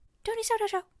Tony Soto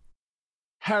Show.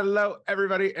 Hello,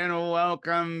 everybody, and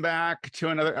welcome back to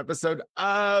another episode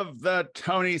of the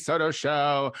Tony Soto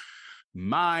Show.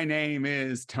 My name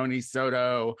is Tony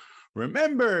Soto.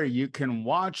 Remember, you can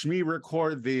watch me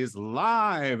record these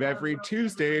live every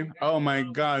Tuesday. Oh my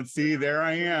God, see, there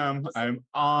I am. I'm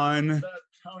on.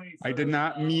 I did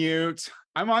not mute.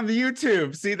 I'm on the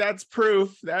YouTube. See, that's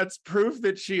proof. That's proof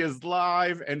that she is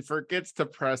live and forgets to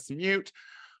press mute.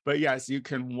 But yes, you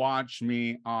can watch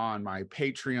me on my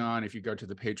Patreon. If you go to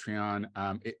the Patreon,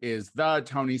 it is the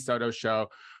Tony Soto Show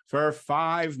for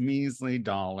 $5 measly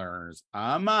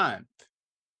a month.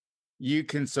 You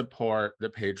can support the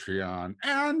Patreon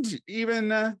and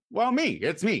even, well, me.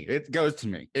 It's me. It goes to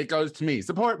me. It goes to me.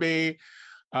 Support me.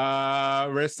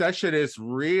 Recession is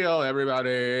real,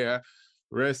 everybody.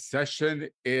 Recession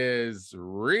is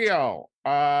real.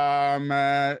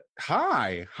 Hi.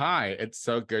 It's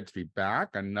so good to be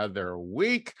back another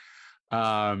week.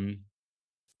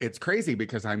 It's crazy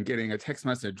because I'm getting a text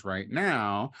message right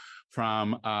now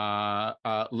from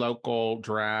a local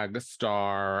drag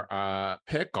star,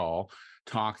 Pickle,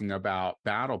 talking about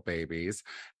Battle Babies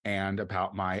and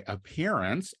about my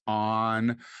appearance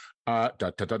on Hot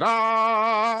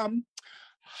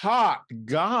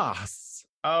Goss.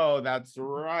 Oh, that's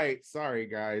right. Sorry,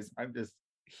 guys.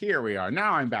 Here we are.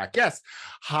 Now I'm back. Yes,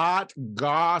 Hot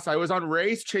Goss. I was on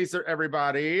Race Chaser,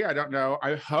 everybody. I don't know.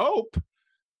 I hope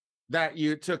that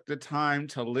you took the time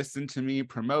to listen to me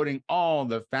promoting all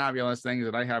the fabulous things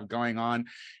that I have going on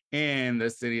in the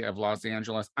city of Los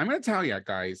Angeles. I'm going to tell you,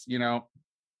 guys,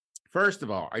 first of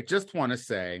all, I just want to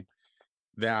say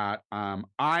that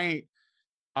I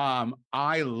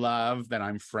love that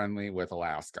I'm friendly with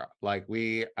Alaska. Like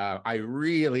I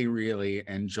really, really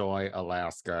enjoy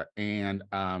Alaska. And,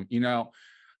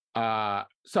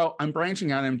 so I'm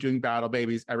branching out. I'm doing Battle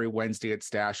Babies every Wednesday at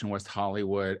Stash in West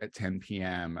Hollywood at 10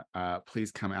 p.m.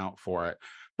 Please come out for it.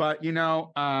 But,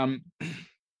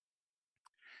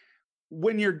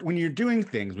 when you're doing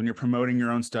things, when you're promoting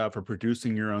your own stuff or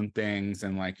producing your own things,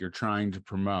 and like you're trying to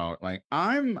promote, like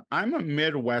I'm a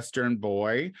Midwestern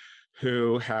boy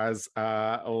who has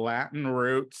Latin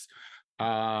roots,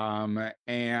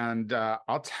 and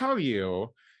I'll tell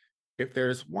you, if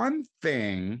there's one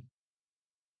thing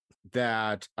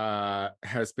that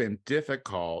has been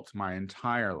difficult my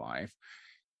entire life,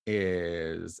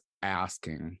 is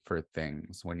asking for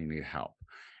things when you need help.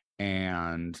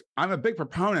 And I'm a big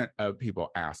proponent of people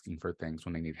asking for things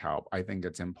when they need help. I think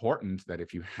it's important that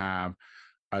if you have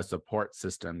a support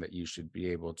system, that you should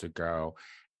be able to go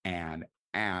and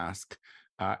ask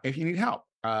if you need help,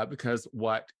 because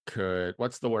what's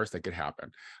the worst that could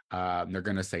happen? They're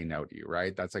going to say no to you,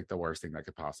 right? That's like the worst thing that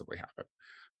could possibly happen.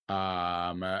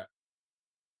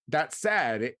 That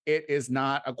said, it is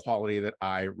not a quality that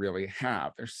I really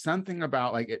have. There's something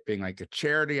about like it being like a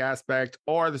charity aspect,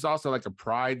 or there's also like a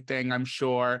pride thing, I'm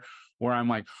sure, where I'm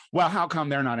like, well, how come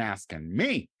they're not asking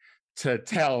me to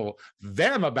tell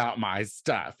them about my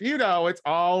stuff? It's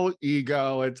all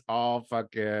ego. It's all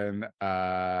fucking,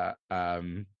 well,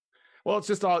 it's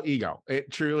just all ego.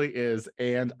 It truly is.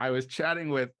 And I was chatting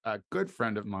with a good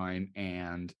friend of mine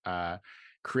and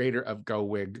creator of Go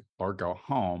Wig or Go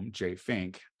Home, Jay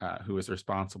Fink, who is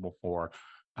responsible for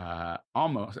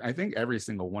almost, I think, every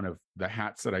single one of the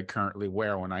hats that I currently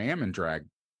wear when I am in drag.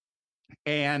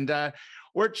 And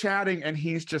we're chatting, and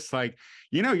he's just like,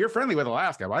 you're friendly with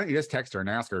Alaska. Why don't you just text her and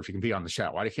ask her if she can be on the show?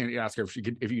 Why can't you ask her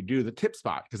if you do the tip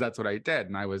spot? Because that's what I did.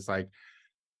 And I was like,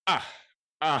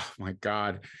 my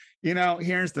God.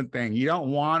 Here's the thing. You don't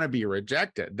want to be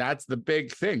rejected. That's the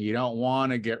big thing. You don't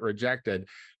want to get rejected.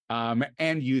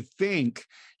 And you think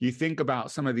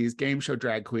about some of these game show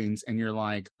drag queens, and you're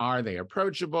like, are they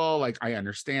approachable? Like, I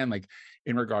understand, like,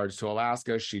 in regards to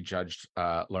Alaska, she judged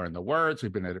Learn the Words.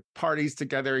 We've been at parties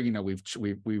together.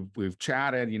 We've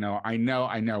chatted. I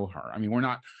know her. I mean, we're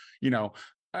not.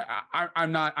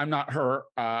 I'm not her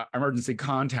emergency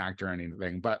contact or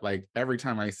anything. But like every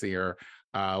time I see her,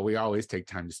 we always take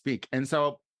time to speak. And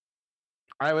so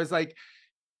I was like,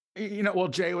 well,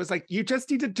 Jay was like, you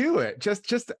just need to do it.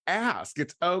 Just ask.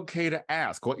 It's okay to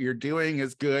ask. What you're doing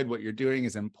is good. What you're doing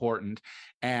is important,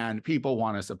 and people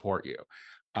want to support you.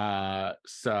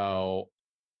 So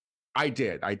I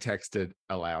did. I texted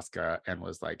Alaska and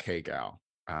was like, hey, gal,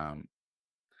 I'm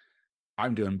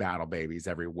doing Battle Babies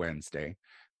every Wednesday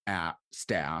at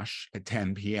Stash at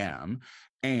 10 p.m.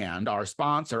 And our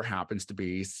sponsor happens to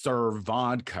be Serve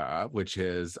Vodka, which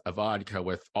is a vodka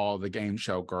with all the game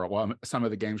show some of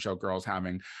the game show girls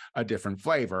having a different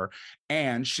flavor.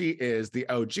 And she is the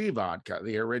OG vodka,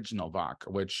 the original vodka,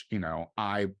 which,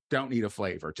 I don't need a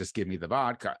flavor. Just give me the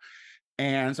vodka.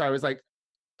 And so I was like,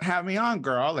 have me on,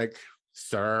 girl. Like,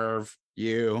 serve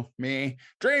you, me,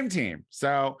 dream team.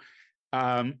 So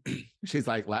she's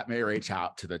like, let me reach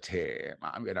out to the team.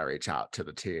 I'm gonna reach out to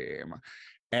the team.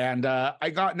 And I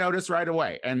got noticed right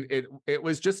away. And it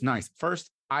was just nice. First,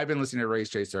 I've been listening to Race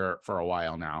Chaser for a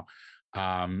while now.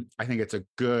 I think it's a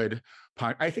good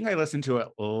I think I listen to it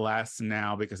less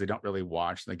now because I don't really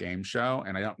watch the game show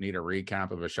and I don't need a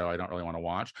recap of a show I don't really want to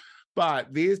watch.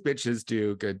 But these bitches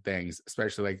do good things,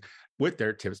 especially like with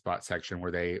their tip spot section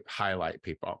where they highlight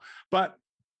people. But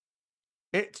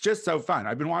it's just so fun.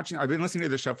 I've been listening to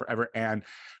the show forever, and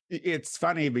it's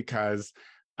funny because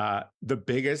the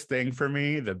biggest thing for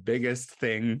me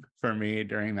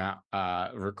during that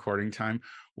recording time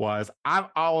was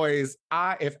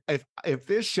if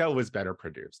this show was better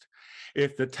produced,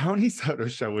 if the Tony Soto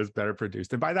show was better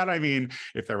produced, and by that I mean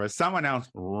if there was someone else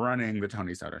running the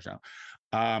Tony Soto show,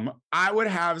 I would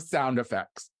have sound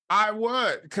effects. I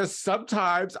would, because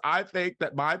sometimes I think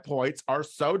that my points are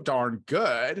so darn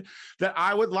good that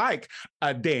I would like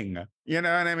a ding. You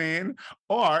know what I mean?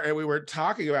 Or if we were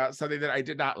talking about something that I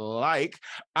did not like,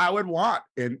 I would want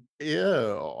an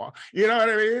ew. You know what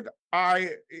I mean? I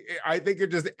think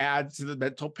it just adds to the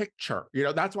mental picture. You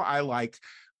know, that's why I like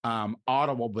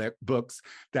audible books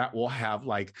that will have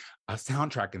like a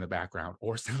soundtrack in the background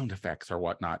or sound effects or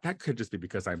whatnot. That could just be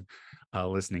because I'm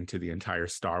listening to the entire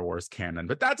Star Wars canon,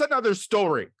 but that's another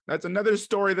story. That's another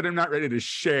story that I'm not ready to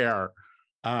share.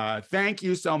 Thank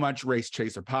you so much, Race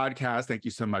Chaser Podcast. Thank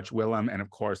you so much, Willem, and of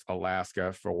course,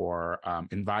 Alaska, for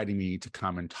inviting me to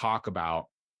come and talk about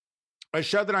a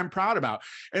show that I'm proud about.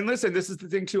 And listen, this is the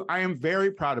thing too. I am very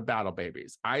proud of Battle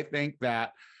Babies. I think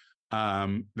that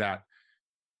that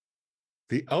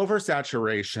the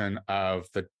oversaturation of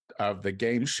the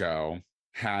game show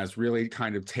has really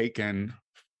kind of taken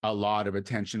a lot of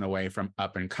attention away from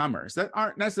up and comers that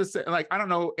aren't necessarily like, I don't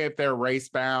know if they're race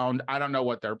bound. I don't know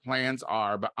what their plans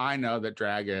are, but I know that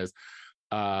drag is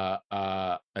an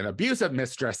abusive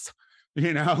mistress.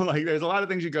 You know, like there's a lot of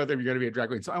things you go through if you're going to be a drag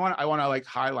queen. So I want to like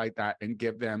highlight that and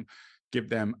give them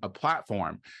a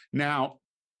platform. Now,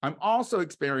 I'm also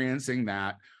experiencing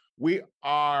that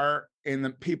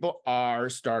people are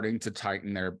starting to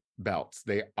tighten their belts.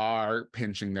 They are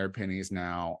pinching their pennies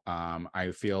now.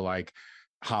 I feel like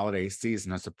holiday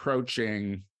season is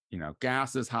approaching. You know,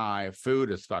 gas is high,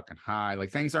 food is fucking high. Like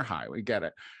things are high. We get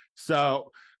it.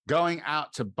 So going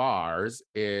out to bars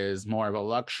is more of a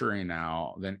luxury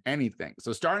now than anything.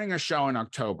 So starting a show in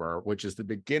October, which is the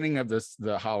beginning of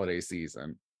the holiday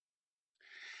season,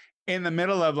 in the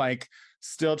middle of like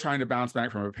still trying to bounce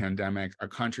back from a pandemic, a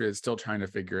country is still trying to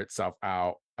figure itself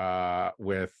out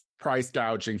with price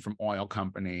gouging from oil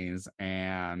companies,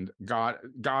 and God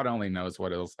only knows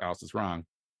what else is wrong.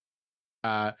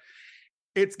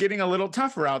 It's getting a little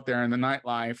tougher out there in the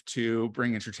nightlife to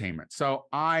bring entertainment. So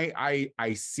I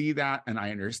see that and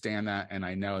I understand that and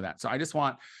I know that. So I just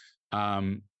want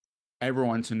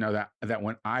everyone to know that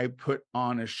when I put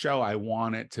on a show, I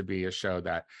want it to be a show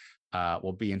that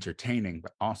will be entertaining,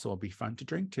 but also will be fun to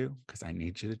drink to, because I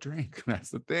need you to drink. That's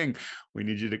the thing. We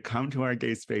need you to come to our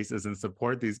gay spaces and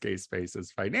support these gay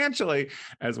spaces financially,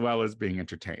 as well as being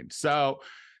entertained. So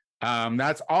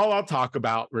that's all I'll talk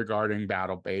about regarding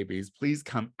Battle Babies. Please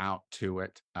come out to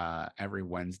it every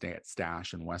Wednesday at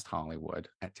Stash in West Hollywood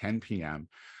at 10 p.m.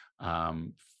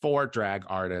 4 drag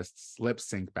artists lip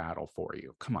sync battle for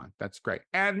you. Come on, that's great.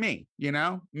 And me,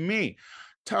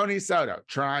 Tony Soto,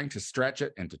 trying to stretch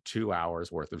it into 2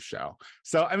 hours worth of show.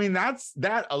 So, I mean,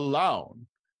 that alone,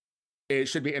 it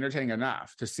should be entertaining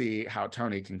enough to see how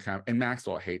Tony can come. And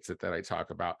Maxwell hates it that I talk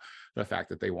about the fact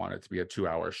that they want it to be a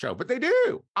 2-hour show, but they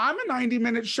do. I'm a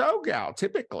 90-minute show gal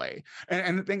typically.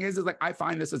 And the thing is like, I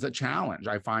find this as a challenge.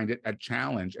 I find it a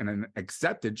challenge and an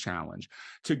accepted challenge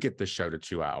to get the show to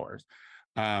 2 hours.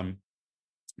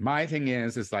 My thing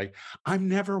is like, I'm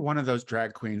never one of those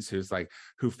drag queens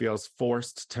who feels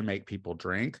forced to make people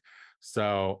drink.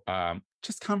 So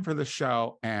just come for the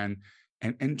show and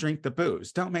drink the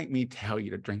booze. Don't make me tell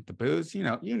you to drink the booze. You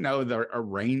know the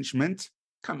arrangement.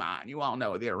 Come on, you all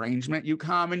know the arrangement. You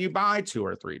come and you buy 2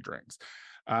 or 3 drinks.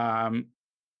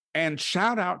 And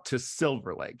shout out to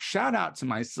Silver Lake. Shout out to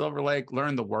my Silver Lake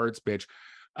Learn the Words Bitch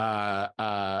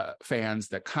fans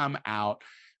that come out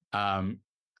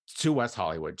to West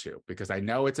Hollywood too, because I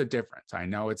know it's a difference. I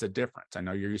know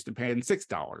you're used to paying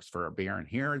 $6 for a beer, and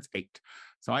here it's $8.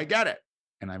 So I get it,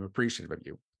 and I'm appreciative of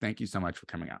you. Thank you so much for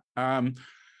coming out.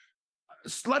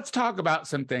 So let's talk about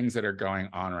some things that are going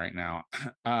on right now.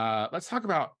 Let's talk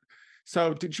about.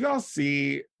 So, did you all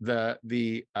see the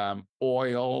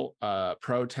oil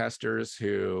protesters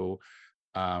who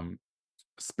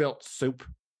spilt soup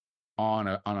on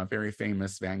a very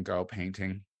famous Van Gogh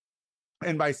painting.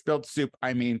 And by spilled soup,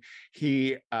 I mean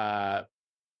he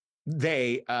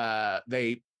they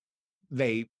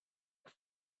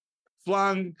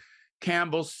flung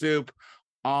Campbell's soup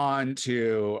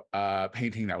onto a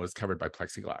painting that was covered by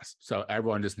plexiglass. So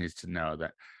everyone just needs to know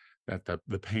that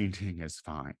the painting is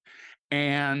fine.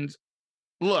 And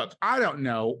look, I don't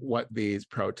know what these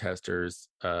protesters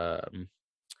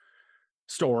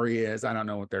story is. I don't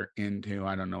know what they're into.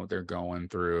 I don't know what they're going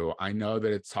through. I know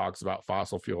that it talks about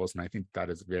fossil fuels, and I think that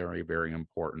is very, very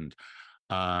important.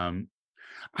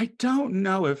 I don't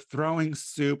know if throwing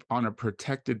soup on a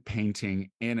protected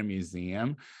painting in a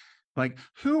museum, like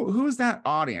who's that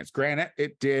audience? Granted,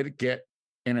 it did get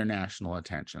international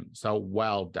attention, so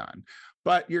well done.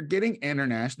 But you're getting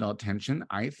international attention,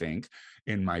 I think,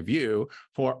 in my view,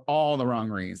 for all the wrong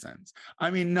reasons. I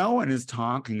mean, no one is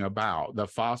talking about the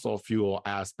fossil fuel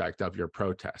aspect of your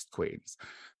protest, queens.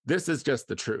 This is just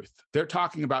the truth. They're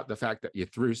talking about the fact that you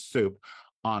threw soup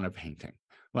on a painting,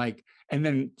 like, and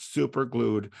then super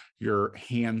glued your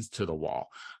hands to the wall.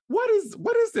 What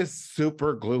is this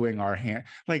super gluing our hand?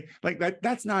 Like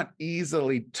that's not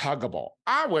easily tuggable.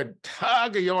 I would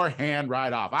tug your hand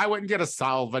right off. I wouldn't get a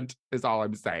solvent, is all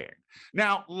I'm saying.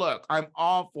 Now, look, I'm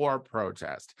all for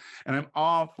protest, and I'm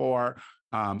all for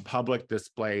public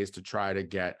displays to try to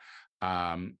get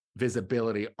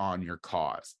visibility on your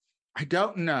cause. I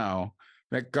don't know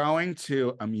that going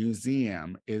to a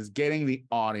museum is getting the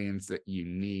audience that you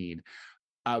need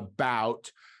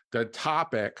about the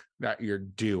topic that you're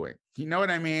doing. You know what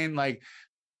I mean? Like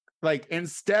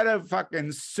instead of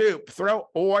fucking soup, throw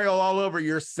oil all over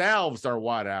yourselves or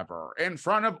whatever in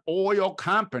front of oil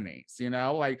companies, you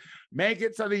know, like make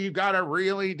it so that you got to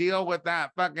really deal with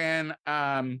that fucking,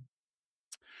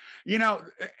 you know,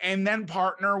 and then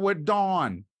partner with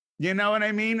Dawn. You know what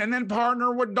I mean? And then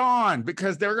partner with Dawn,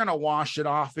 because they're going to wash it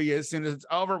off of you as soon as it's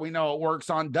over. We know it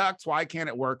works on ducks. Why can't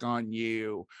it work on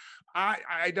you?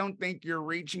 I don't think you're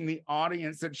reaching the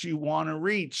audience that you want to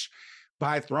reach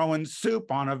by throwing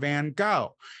soup on a Van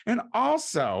Gogh. And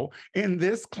also, in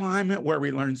this climate where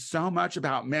we learn so much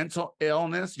about mental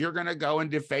illness, you're going to go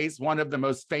and deface one of the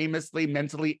most famously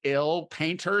mentally ill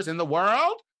painters in the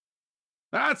world?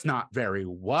 That's not very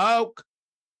woke.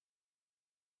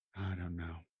 I don't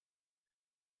know.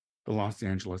 The Los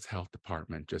Angeles Health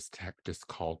Department just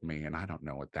called me, and I don't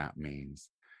know what that means.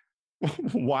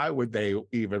 Why would they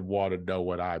even want to know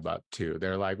what I'm up to?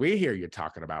 They're like, we hear you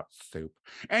talking about soup.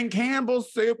 And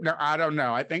Campbell's soup? No, I don't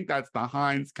know. I think that's the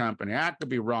Heinz company. I could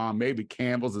be wrong. Maybe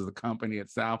Campbell's is the company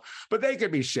itself, but they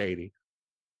could be shady.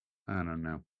 I don't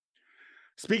know.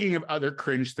 Speaking of other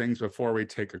cringe things, before we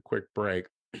take a quick break,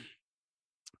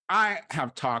 I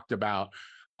have talked about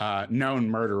known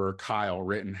murderer Kyle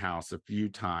Rittenhouse a few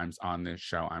times on this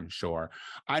show, I'm sure.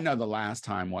 I know the last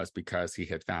time was because he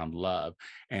had found love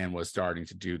and was starting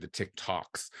to do the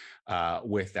TikToks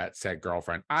with that said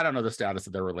girlfriend. I don't know the status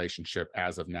of their relationship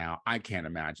as of now. I can't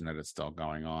imagine that it's still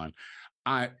going on.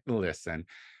 Listen,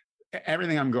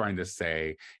 everything I'm going to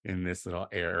say in this little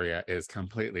area is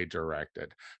completely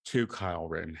directed to Kyle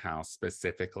Rittenhouse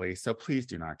specifically. So please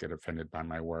do not get offended by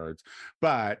my words.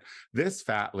 But this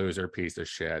fat loser piece of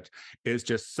shit is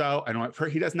just so annoying.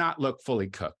 He does not look fully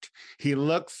cooked. He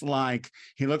looks like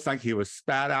he was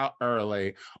spat out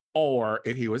early, or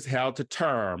if he was held to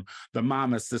term, the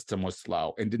mama system was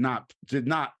slow and did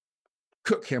not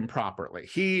cook him properly.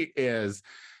 He is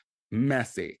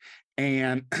messy.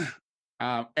 And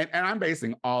and I'm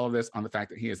basing all of this on the fact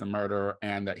that he is a murderer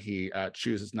and that he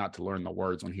chooses not to learn the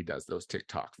words when he does those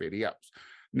TikTok videos.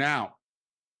 Now,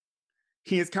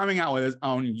 he is coming out with his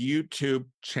own YouTube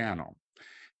channel.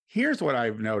 Here's what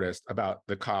I've noticed about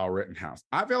the Kyle Rittenhouse.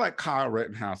 I feel like Kyle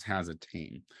Rittenhouse has a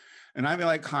team. And I feel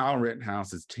like Kyle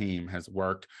Rittenhouse's team has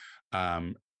worked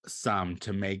some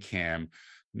to make him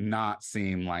not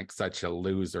seem like such a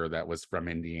loser that was from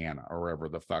Indiana or wherever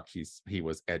the fuck he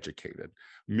was educated.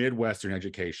 Midwestern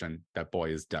education, that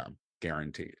boy is dumb,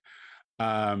 guaranteed.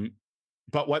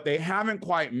 But what they haven't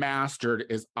quite mastered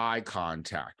is eye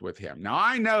contact with him. Now,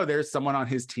 I know there's someone on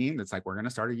his team that's like, we're going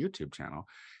to start a YouTube channel.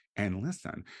 And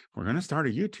listen, we're going to start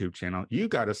a YouTube channel. You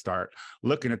got to start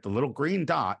looking at the little green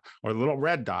dot or the little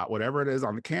red dot, whatever it is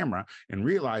on the camera, and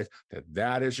realize that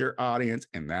that is your audience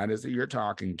and that is who you're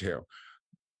talking to.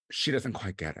 She doesn't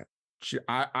quite get it.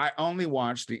 I only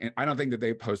watched I don't think that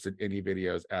they posted any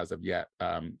videos as of yet,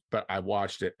 but I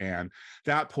watched it, and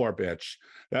that poor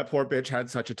bitch had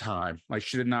such a time. Like,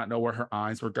 she did not know where her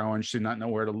eyes were going. She did not know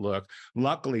where to look.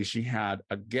 Luckily, she had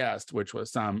a guest, which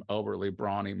was some overly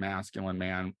brawny, masculine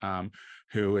man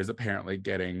who is apparently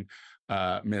getting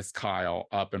Miss Kyle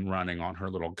up and running on her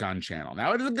little gun channel.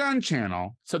 Now it is a gun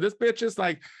channel, so this bitch is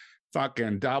like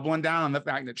fucking doubling down on the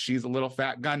fact that she's a little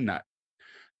fat gun nut.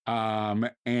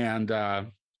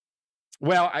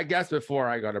 Well, I guess before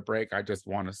I go to break, I just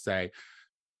want to say,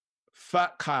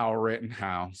 fuck Kyle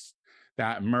Rittenhouse,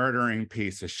 that murdering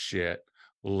piece of shit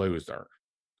loser.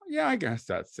 Yeah, I guess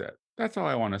that's it. That's all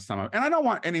I want to sum up. And I don't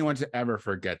want anyone to ever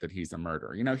forget that he's a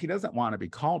murderer. You know, he doesn't want to be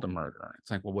called a murderer. It's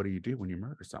like, well, what do you do when you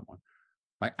murder someone?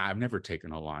 Like, I've never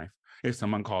taken a life. If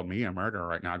someone called me a murderer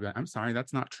right now, I'd be like, I'm sorry,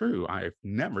 that's not true. I've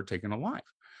never taken a life.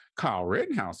 Kyle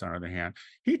Rittenhouse, on the other hand,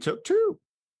 he took 2.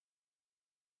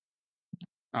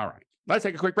 All right, let's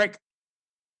take a quick break.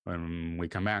 When we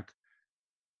come back,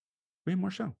 we have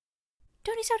more show.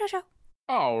 Tony Soto Show.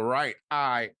 All right,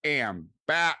 I am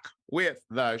back with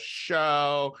the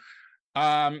show.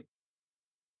 And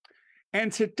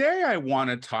today I want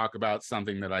to talk about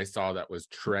something that I saw that was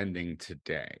trending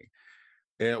today.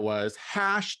 It was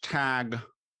hashtag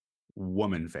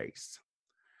woman face.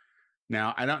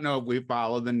 Now, I don't know if we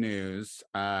follow the news.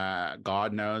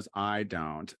 God knows I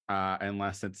don't,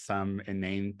 unless it's some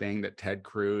inane thing that Ted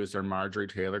Cruz or Marjorie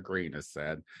Taylor Greene has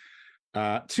said.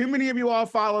 Too many of you all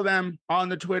follow them on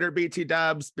the Twitter BT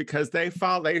Dubs because they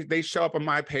show up on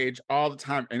my page all the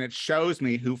time, and it shows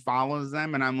me who follows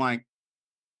them, and I'm like,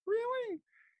 really?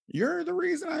 You're the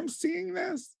reason I'm seeing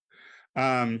this?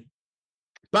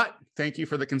 But thank you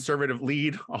for the conservative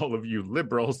lead, all of you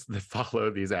liberals that follow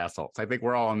these assholes. I think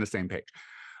we're all on the same page.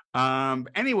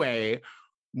 Anyway,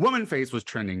 woman face was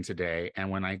trending today, and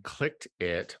when I clicked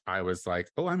it, I was like,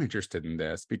 oh, I'm interested in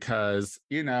this because,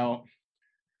 you know,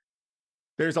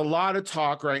 there's a lot of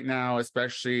talk right now,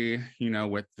 especially, you know,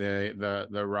 with the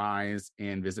rise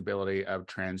in visibility of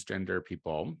transgender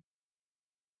people,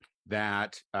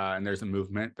 that and there's a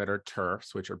movement that are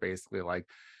TERFs, which are basically like,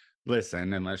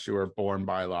 listen, unless you were born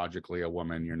biologically a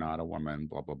woman, you're not a woman,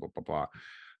 blah, blah, blah, blah,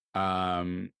 blah.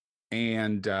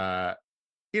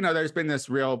 You know, there's been this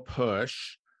real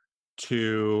push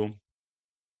to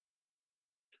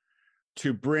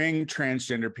bring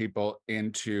transgender people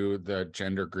into the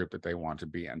gender group that they want to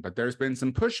be in. But there's been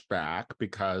some pushback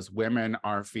because women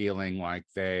are feeling like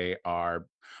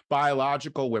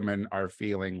biological women are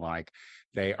feeling like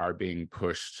they are being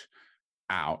pushed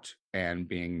out and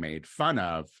being made fun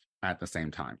of at the same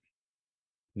time.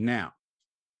 Now,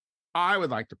 I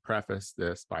would like to preface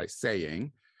this by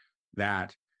saying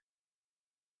that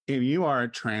if you are a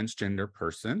transgender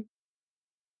person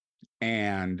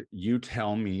and you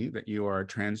tell me that you are a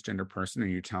transgender person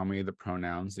and you tell me the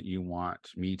pronouns that you want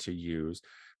me to use,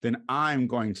 then I'm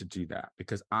going to do that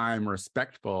because I'm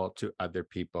respectful to other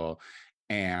people.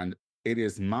 And it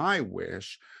is my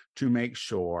wish to make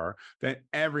sure that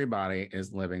everybody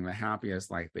is living the happiest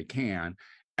life they can.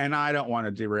 And I don't want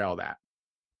to derail that.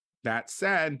 That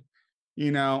said,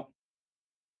 you know,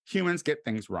 humans get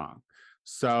things wrong.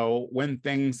 So when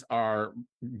things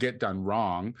get done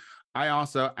wrong, I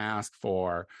also ask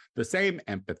for the same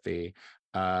empathy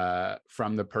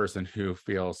from the person who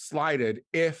feels slighted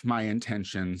if my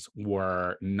intentions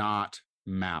were not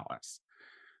malice.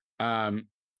 That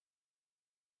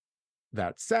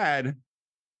said,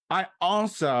 I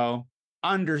also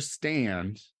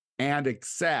understand and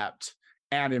accept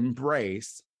and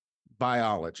embrace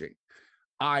biology.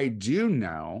 I do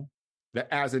know that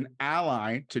as an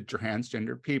ally to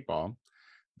transgender people,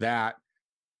 that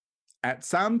at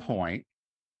some point,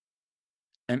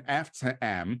 an F to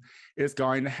M is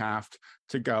going to have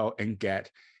to go and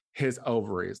get his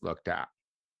ovaries looked at.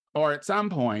 Or at some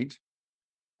point,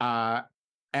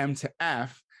 M to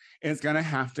F is going to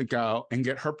have to go and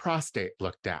get her prostate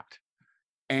looked at.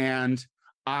 And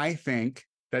I think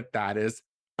that that is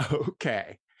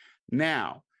okay.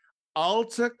 Now,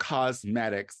 Ulta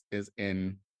Cosmetics is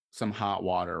in some hot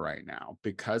water right now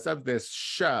because of this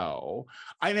show.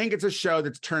 I think it's a show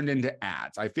that's turned into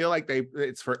ads. I feel like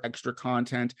it's for extra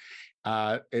content.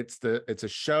 It's a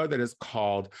show that is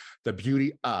called The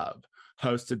Beauty of,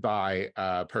 hosted by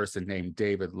a person named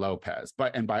David Lopez.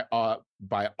 By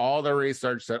all the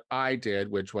research that I did,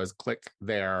 which was click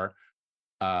their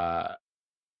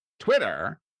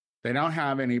Twitter, they don't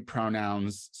have any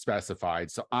pronouns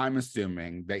specified. So I'm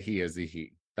assuming that he is a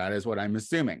he. That is what I'm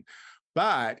assuming.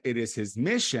 But it is his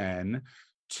mission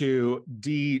to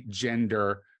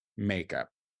de-gender makeup.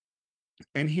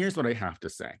 And here's what I have to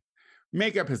say.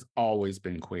 Makeup has always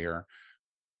been queer.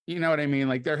 You know what I mean?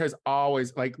 Like there has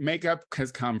always, like makeup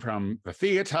has come from the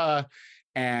theater,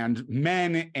 and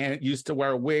men used to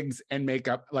wear wigs and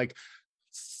makeup, like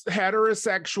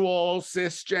heterosexual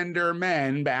cisgender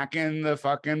men back in the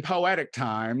fucking poetic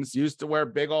times used to wear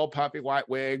big old puffy white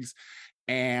wigs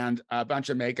and a bunch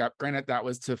of makeup. Granted, that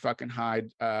was to fucking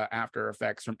hide after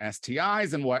effects from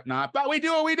STIs and whatnot, but we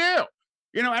do what we do.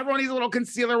 You know, everyone needs a little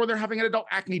concealer when they're having an adult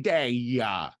acne day.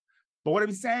 Yeah. But what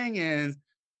I'm saying is,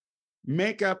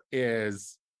 makeup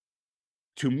is,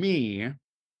 to me,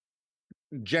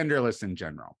 genderless in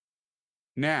general.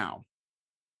 Now,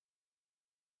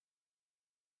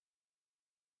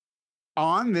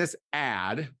 on this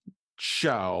ad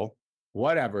show,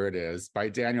 whatever it is, by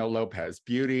Daniel Lopez,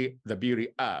 The Beauty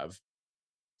of,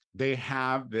 they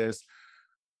have this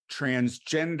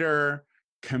transgender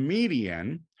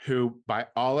comedian who, by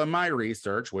all of my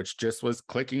research, which just was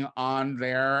clicking on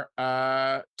their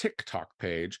TikTok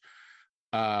page,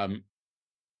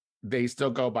 they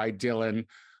still go by Dylan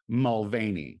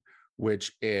Mulvaney,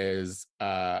 which is,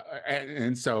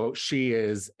 and so she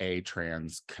is a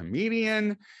trans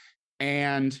comedian,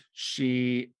 and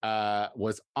she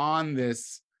was on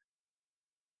this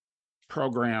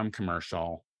program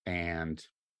commercial, and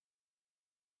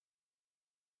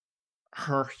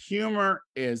her humor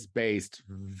is based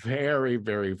very,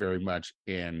 very, very much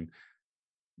in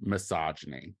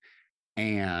misogyny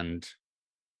and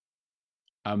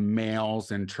a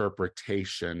male's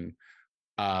interpretation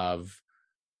of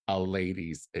a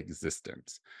lady's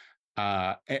existence.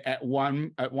 At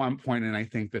one point, and I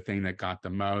think the thing that got the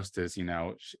most is, you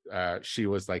know, she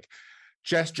was like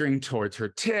gesturing towards her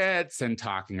tits and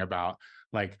talking about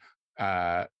like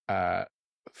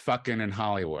fucking in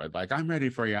Hollywood, like, I'm ready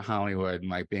for you, Hollywood, and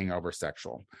like being over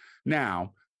sexual.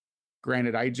 Now,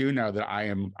 granted, I do know that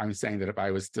I'm saying that if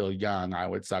I was still young, I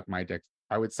would suck my dick.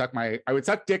 I would suck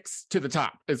dicks to the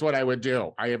top, is what I would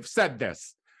do. I have said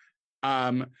this.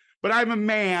 But I'm a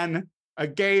man, a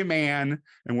gay man,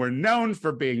 and we're known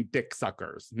for being dick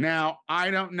suckers. Now,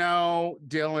 I don't know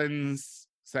Dylan's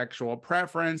sexual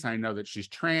preference. I know that she's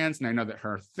trans, and I know that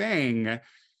her thing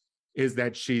is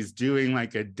that she's doing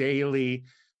like a daily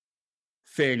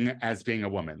thing as being a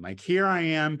woman. Like, here I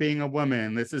am being a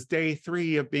woman. This is day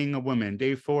 3 of being a woman,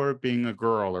 day 4 of being a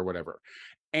girl, or whatever.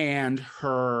 And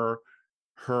her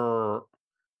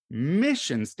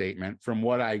mission statement, from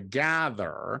what I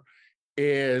gather,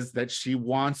 is that she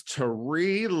wants to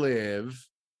relive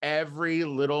every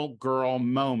little girl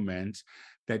moment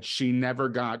that she never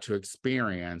got to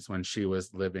experience when she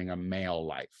was living a male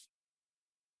life.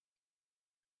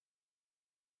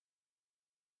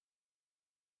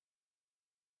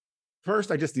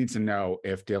 First, I just need to know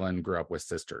if Dylan grew up with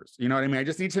sisters. You know what I mean? I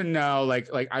just need to know, like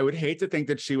I would hate to think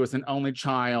that she was an only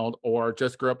child or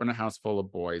just grew up in a house full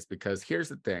of boys, because here's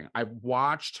the thing. I've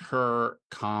watched her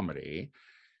comedy,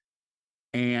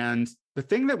 and the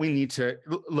thing that we need to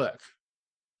look,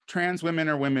 trans women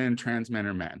are women, trans men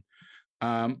are men.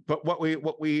 But what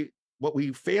we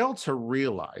fail to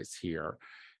realize here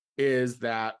is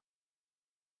that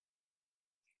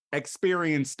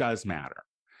experience does matter.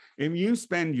 If you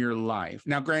spend your life,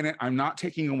 now granted, I'm not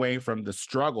taking away from the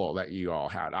struggle that you all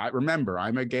had. I remember,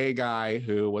 I'm a gay guy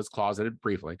who was closeted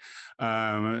briefly.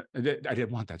 I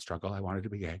didn't want that struggle. I wanted to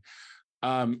be gay.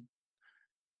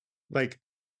 Like,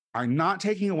 I'm not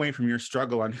taking away from your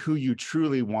struggle on who you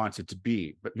truly wanted to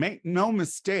be, but make no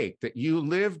mistake that you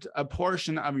lived a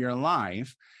portion of your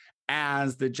life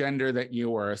as the gender that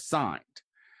you were assigned,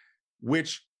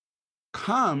 which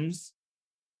comes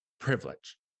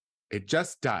privilege. It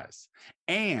just does.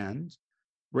 And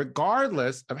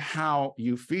regardless of how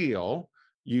you feel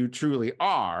you truly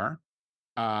are,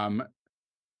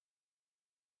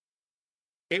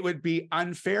 it would be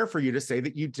unfair for you to say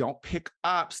that you don't pick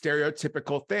up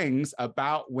stereotypical things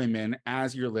about women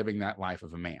as you're living that life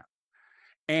of a man.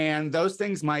 And those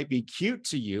things might be cute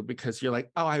to you because you're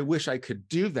like, oh, I wish I could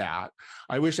do that.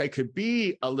 I wish I could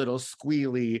be a little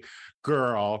squealy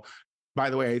girl. By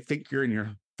the way, I think you're in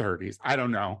your 30s. I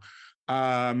don't know.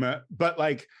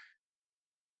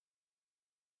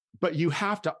 But you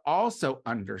have to also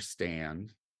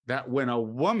understand that when a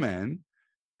woman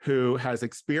who has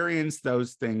experienced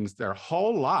those things their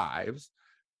whole lives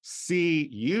see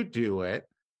you do it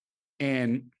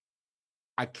in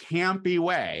a campy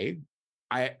way,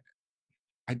 I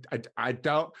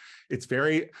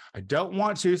don't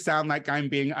want to sound like I'm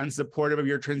being unsupportive of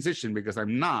your transition, because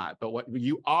I'm not. But what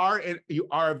you are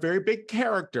a very big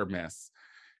character, miss.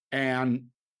 And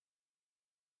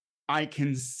I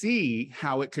can see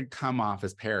how it could come off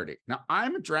as parody. Now,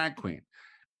 I'm a drag queen.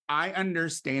 I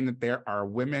understand that there are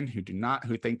women who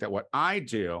think that what I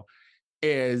do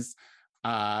is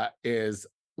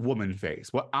woman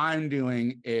face. What I'm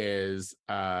doing is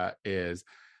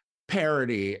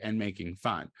parody and making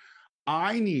fun.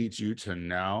 I need you to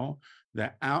know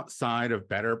that outside of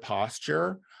better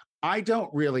posture, I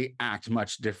don't really act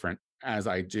much different as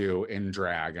I do in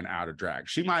drag and out of drag.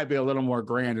 She might be a little more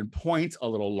grand and point a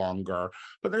little longer,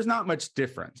 but there's not much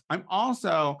difference. I'm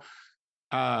also,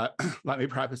 let me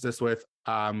preface this with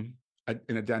an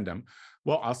addendum.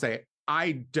 Well, I'll say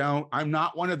I'm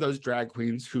not one of those drag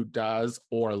queens who does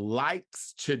or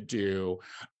likes to do,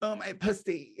 oh, my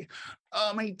pussy,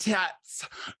 oh, my tits.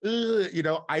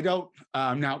 I don't,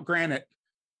 now granted,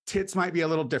 tits might be a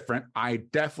little different. I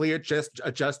definitely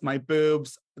adjust my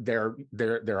boobs. They're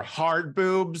hard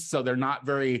boobs, so they're not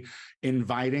very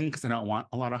inviting because I don't want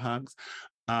a lot of hugs.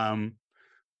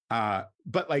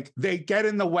 But like they get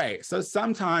in the way. So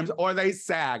sometimes, or they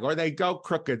sag, or they go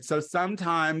crooked. So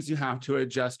sometimes you have to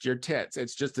adjust your tits.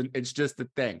 It's just a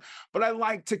thing. But I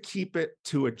like to keep it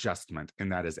to adjustment,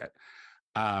 and that is it.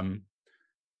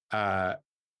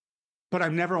 But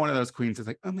I'm never one of those queens that's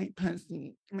like, oh, my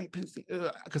pussy,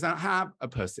 because I don't have a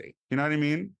pussy. You know what I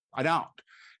mean? I don't.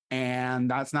 And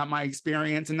that's not my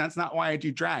experience. And that's not why I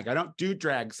do drag. I don't do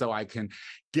drag so I can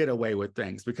get away with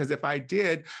things. Because if I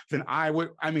did, then I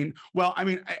would, and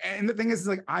the thing is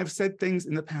like, I've said things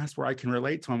in the past where I can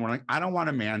relate to them. Where like, I don't want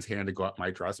a man's hand to go up my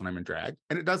dress when I'm in drag.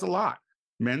 And it does a lot.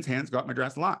 Men's hands go up my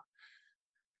dress a lot.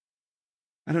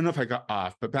 I don't know if I got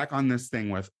off, but back on this thing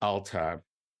with Ulta.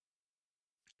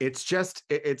 It's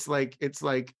like,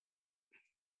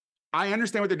 I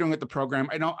understand what they're doing with the program.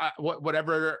 I know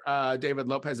whatever David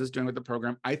Lopez is doing with the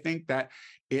program. I think that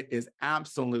it is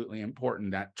absolutely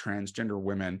important that transgender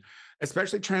women,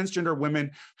 especially transgender women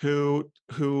who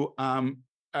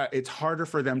it's harder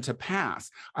for them to pass.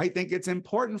 I think it's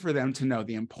important for them to know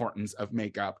the importance of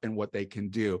makeup and what they can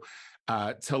do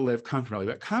to live comfortably.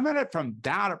 But come at it from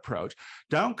that approach.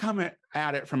 Don't come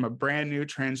at it from a brand new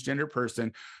transgender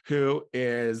person who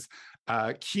is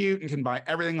cute and can buy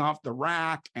everything off the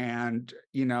rack, and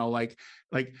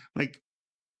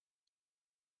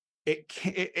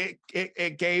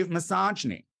it gave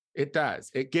misogyny. It does.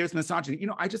 It gives misogyny.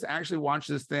 I just actually watched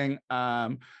this thing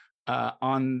on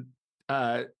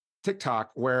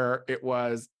TikTok where it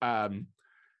was some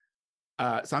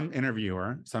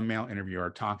male interviewer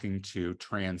talking to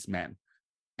trans men,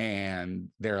 and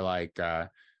they're like,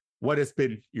 what has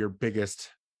been your biggest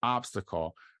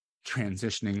obstacle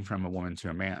transitioning from a woman to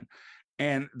a man?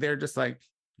 And they're just like,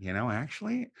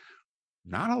 actually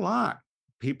not a lot.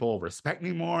 People respect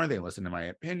me more. They listen to my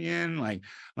opinion.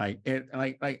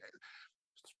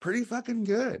 It's pretty fucking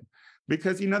good,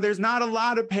 because there's not a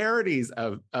lot of parodies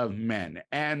of men,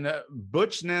 and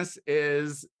butchness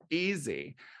is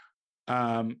easy.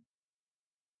 But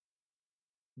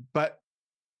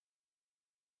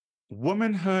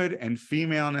womanhood and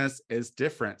femaleness is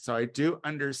different. So I do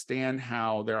understand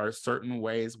how there are certain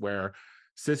ways where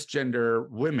cisgender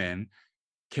women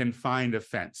can find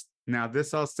offense. Now,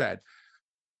 this all said,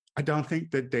 I don't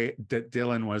think that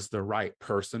Dylan was the right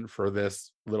person for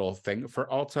this little thing for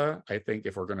Ulta. I think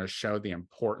if we're going to show the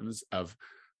importance of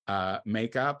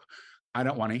makeup, I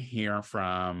don't want to hear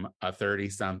from a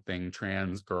 30-something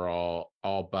trans girl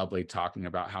all bubbly talking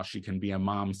about how she can be a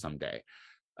mom someday.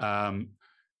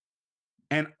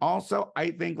 And also,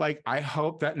 I think, I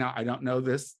hope that, now I don't know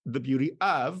the beauty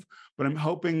of, but I'm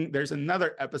hoping there's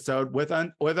another episode with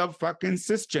a fucking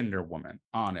cisgender woman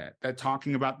on it that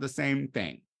talking about the same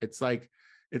thing. It's like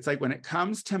when it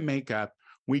comes to makeup,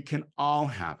 we can all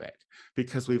have it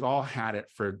because we've all had it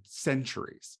for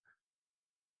centuries.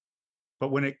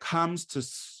 But when it comes to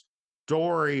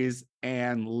stories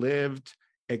and lived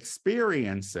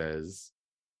experiences,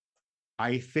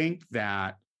 I think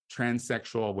that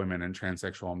transsexual women and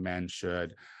transsexual men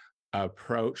should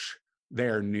approach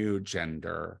their new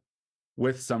gender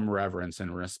with some reverence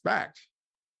and respect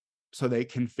so they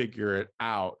can figure it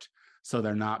out, so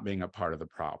they're not being a part of the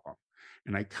problem.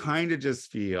 And I kind of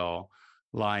just feel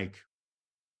like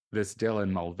this Dylan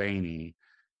Mulvaney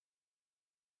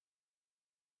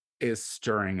is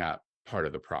stirring up part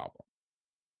of the problem.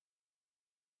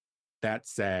 That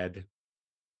said,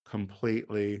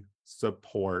 completely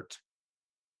support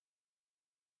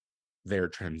their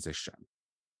transition.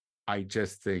 I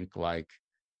just think,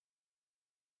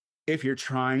 if you're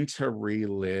trying to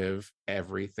relive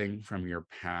everything from your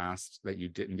past that you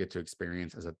didn't get to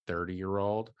experience as a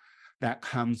 30-year-old, that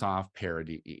comes off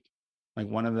parody-y. Like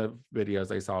one of the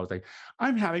videos I saw was like,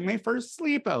 I'm having my first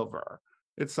sleepover.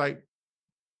 It's like,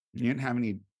 you didn't have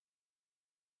any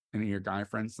of your guy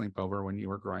friends sleep over when you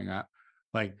were growing up.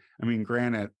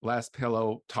 Granted, less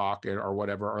pillow talk or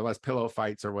whatever, or less pillow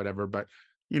fights or whatever, but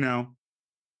I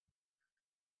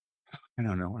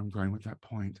don't know where I'm going with that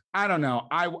point. I don't know.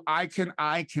 I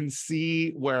can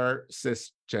see where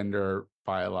cisgender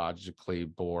biologically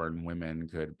born women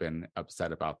could have been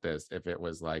upset about this if it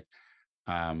was like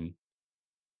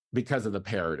because of the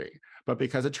parody. But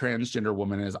because a transgender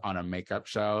woman is on a makeup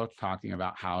show talking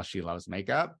about how she loves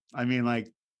makeup, I mean,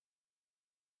 like,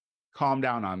 calm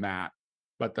down on that.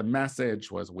 But the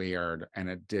message was weird and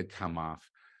it did come off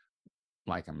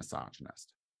like a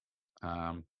misogynist.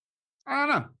 I don't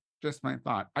know. Just my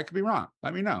thought. I could be wrong.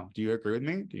 Let me know. Do you agree with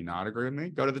me? Do you not agree with me?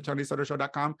 Go to the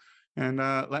TonySotoShow.com and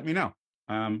let me know.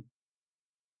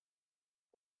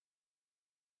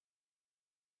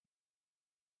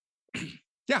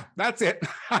 Yeah, that's it.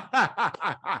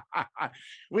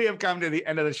 We have come to the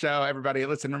end of the show, everybody.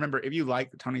 Listen, remember, if you like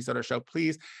the Tony Soto Show,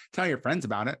 please tell your friends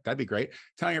about it. That'd be great.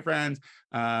 Tell your friends,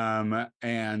 and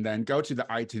then go to the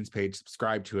iTunes page,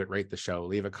 subscribe to it, rate the show,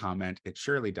 leave a comment. It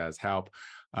surely does help.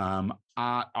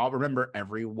 I'll remember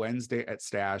every Wednesday at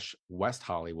Stash, West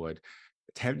Hollywood,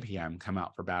 10 p.m. come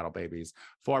out for Battle Babies,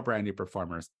 4 brand new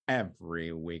performers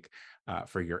every week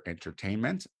for your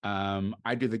entertainment.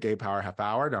 I do the Gay Power Half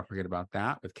Hour. Don't forget about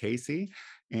that with Casey.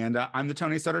 And I'm the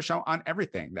Tony Soto Show on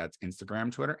everything. That's Instagram,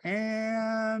 Twitter,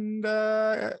 and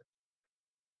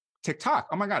TikTok.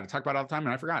 Oh my God, I talk about it all the time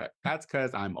and I forgot it. That's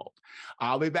because I'm old.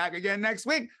 I'll be back again next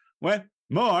week with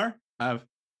more of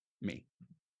me.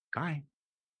 Bye.